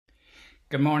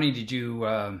Good morning. Did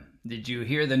you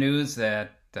hear the news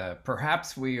that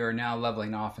perhaps we are now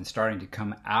leveling off and starting to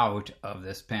come out of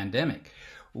this pandemic,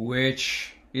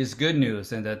 which is good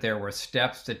news, and that there were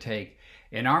steps to take.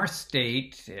 In our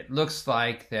state, it looks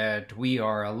like that we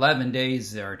are 11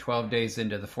 days or 12 days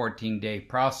into the 14-day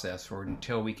process, or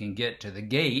until we can get to the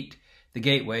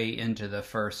gateway into the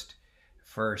first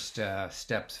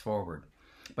steps forward.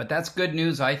 But that's good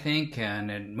news, I think, and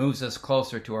it moves us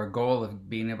closer to our goal of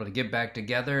being able to get back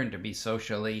together and to be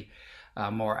socially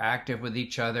more active with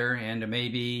each other, and to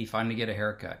maybe finally get a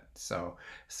haircut. So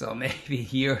maybe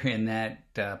you're in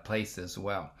that place as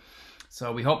well.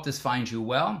 So we hope this finds you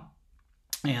well,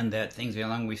 and that things go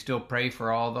along. We still pray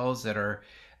for all those that are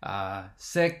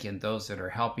sick and those that are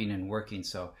helping and working.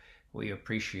 So we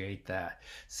appreciate that.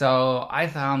 So I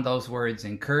found those words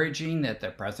encouraging that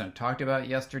the president talked about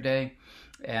yesterday,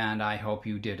 and I hope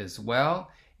you did as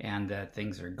well, and that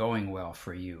things are going well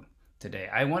for you today.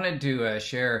 I wanted to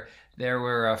share, there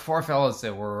were four fellows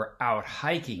that were out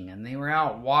hiking, and they were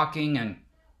out walking,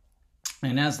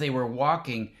 and as they were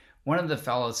walking, one of the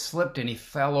fellows slipped and he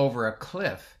fell over a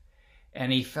cliff,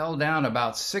 and he fell down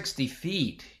about 60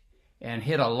 feet and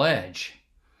hit a ledge.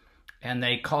 And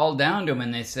they called down to him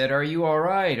and they said, "Are you all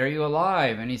right? Are you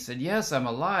alive?" And he said, "Yes, I'm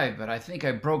alive, but I think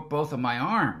I broke both of my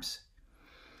arms."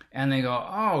 And they go,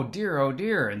 "Oh dear, oh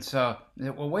dear." And so,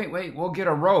 "Well, wait, we'll get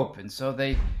a rope." And so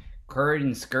they hurried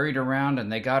and scurried around,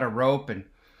 and they got a rope,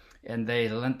 and they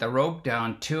lent the rope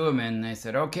down to him, and they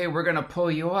said, "Okay, we're going to pull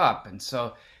you up." And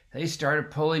so they started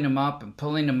pulling him up,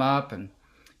 and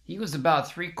he was about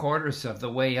 3/4 of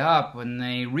the way up when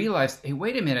they realized, "Hey,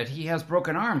 wait a minute, he has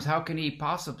broken arms. How can he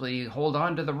possibly hold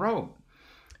on to the rope?"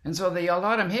 And so they yelled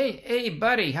at him, "Hey,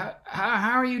 buddy, how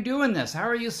are you doing this? How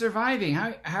are you surviving?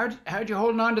 How'd you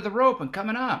hold on to the rope and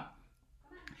coming up?"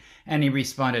 And he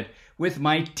responded, "With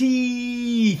my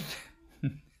teeth."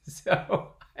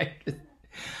 So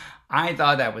I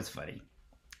thought that was funny.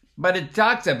 But it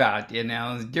talks about,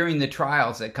 during the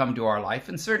trials that come to our life,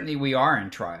 and certainly we are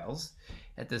in trials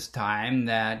at this time,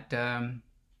 that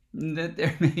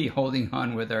there may be holding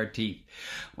on with our teeth.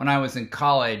 When I was in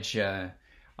college,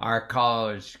 our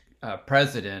college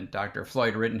president, Dr.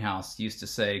 Floyd Rittenhouse, used to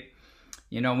say,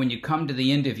 when you come to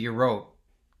the end of your rope,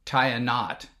 tie a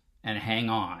knot and hang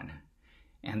on.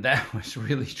 And that was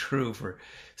really true for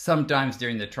sometimes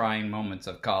during the trying moments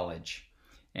of college,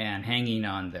 and hanging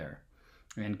on there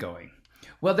and going.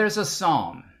 Well, there's a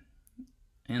psalm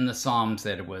in the Psalms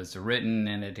that it was written,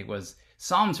 and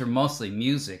Psalms are mostly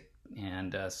music,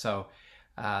 and so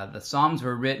the Psalms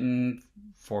were written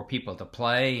for people to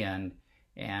play,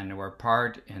 and were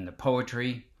part in the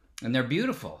poetry, and they're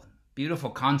beautiful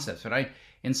concepts. But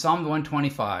in Psalm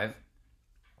 125,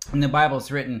 in the Bible,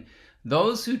 it's written,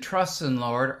 "Those who trust in the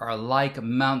Lord are like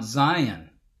Mount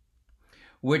Zion,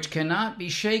 which cannot be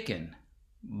shaken,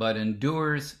 but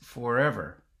endures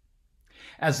forever.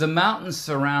 As the mountains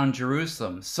surround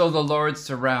Jerusalem, so the Lord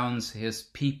surrounds his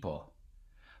people,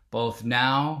 both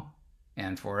now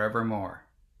and forevermore."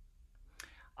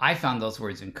 I found those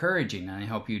words encouraging, and I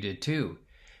hope you did too,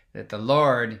 that the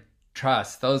Lord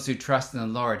those who trust in the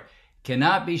Lord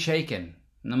cannot be shaken.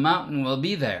 The mountain will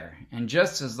be there, and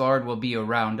just as the Lord will be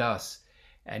around us,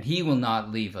 and he will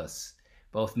not leave us,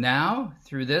 both now,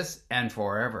 through this, and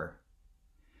forever.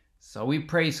 So we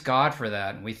praise God for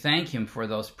that, and we thank him for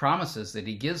those promises that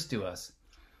he gives to us,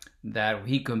 that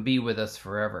he can be with us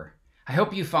forever. I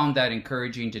hope you found that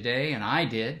encouraging today, and I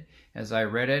did, as I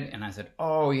read it, and I said,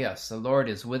 "Oh yes, the Lord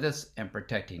is with us and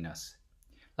protecting us."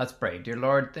 Let's pray. Dear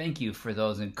Lord, thank you for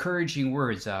those encouraging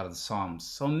words out of the Psalms.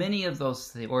 So many of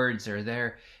those words are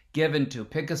there given to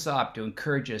pick us up, to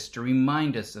encourage us, to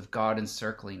remind us of God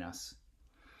encircling us.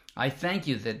 I thank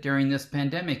you that during this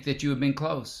pandemic that you have been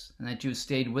close, and that you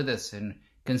stayed with us and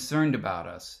concerned about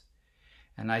us.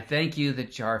 And I thank you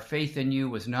that our faith in you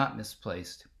was not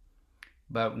misplaced,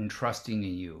 but in trusting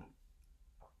in you.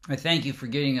 I thank you for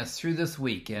getting us through this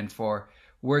week, and for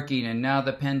working, and now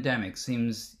the pandemic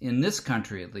seems, in this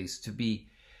country at least, to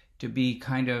be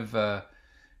kind of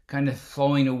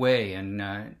flowing away, and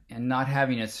not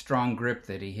having a strong grip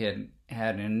that he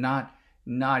had, and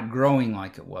not growing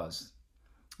like it was.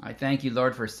 I thank you,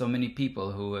 Lord, for so many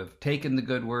people who have taken the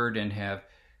good word and have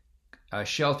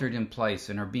sheltered in place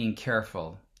and are being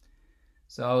careful.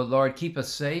 So, Lord, keep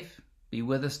us safe. Be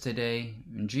with us today.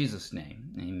 In Jesus'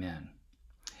 name, amen.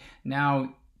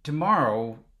 Now,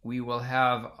 tomorrow we will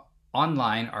have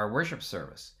online our worship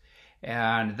service,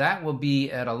 and that will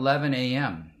be at 11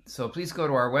 a.m. So please go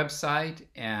to our website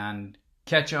and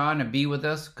catch on and be with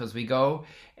us, because we go,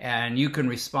 and you can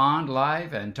respond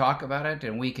live and talk about it,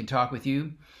 and we can talk with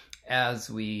you. as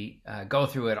we go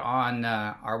through it on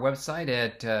our website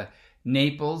at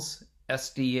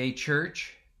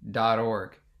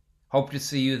naplessdachurch.org. Hope to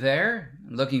see you there.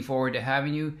 Looking forward to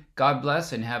having you. God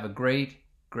bless and have a great,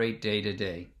 great day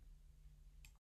today.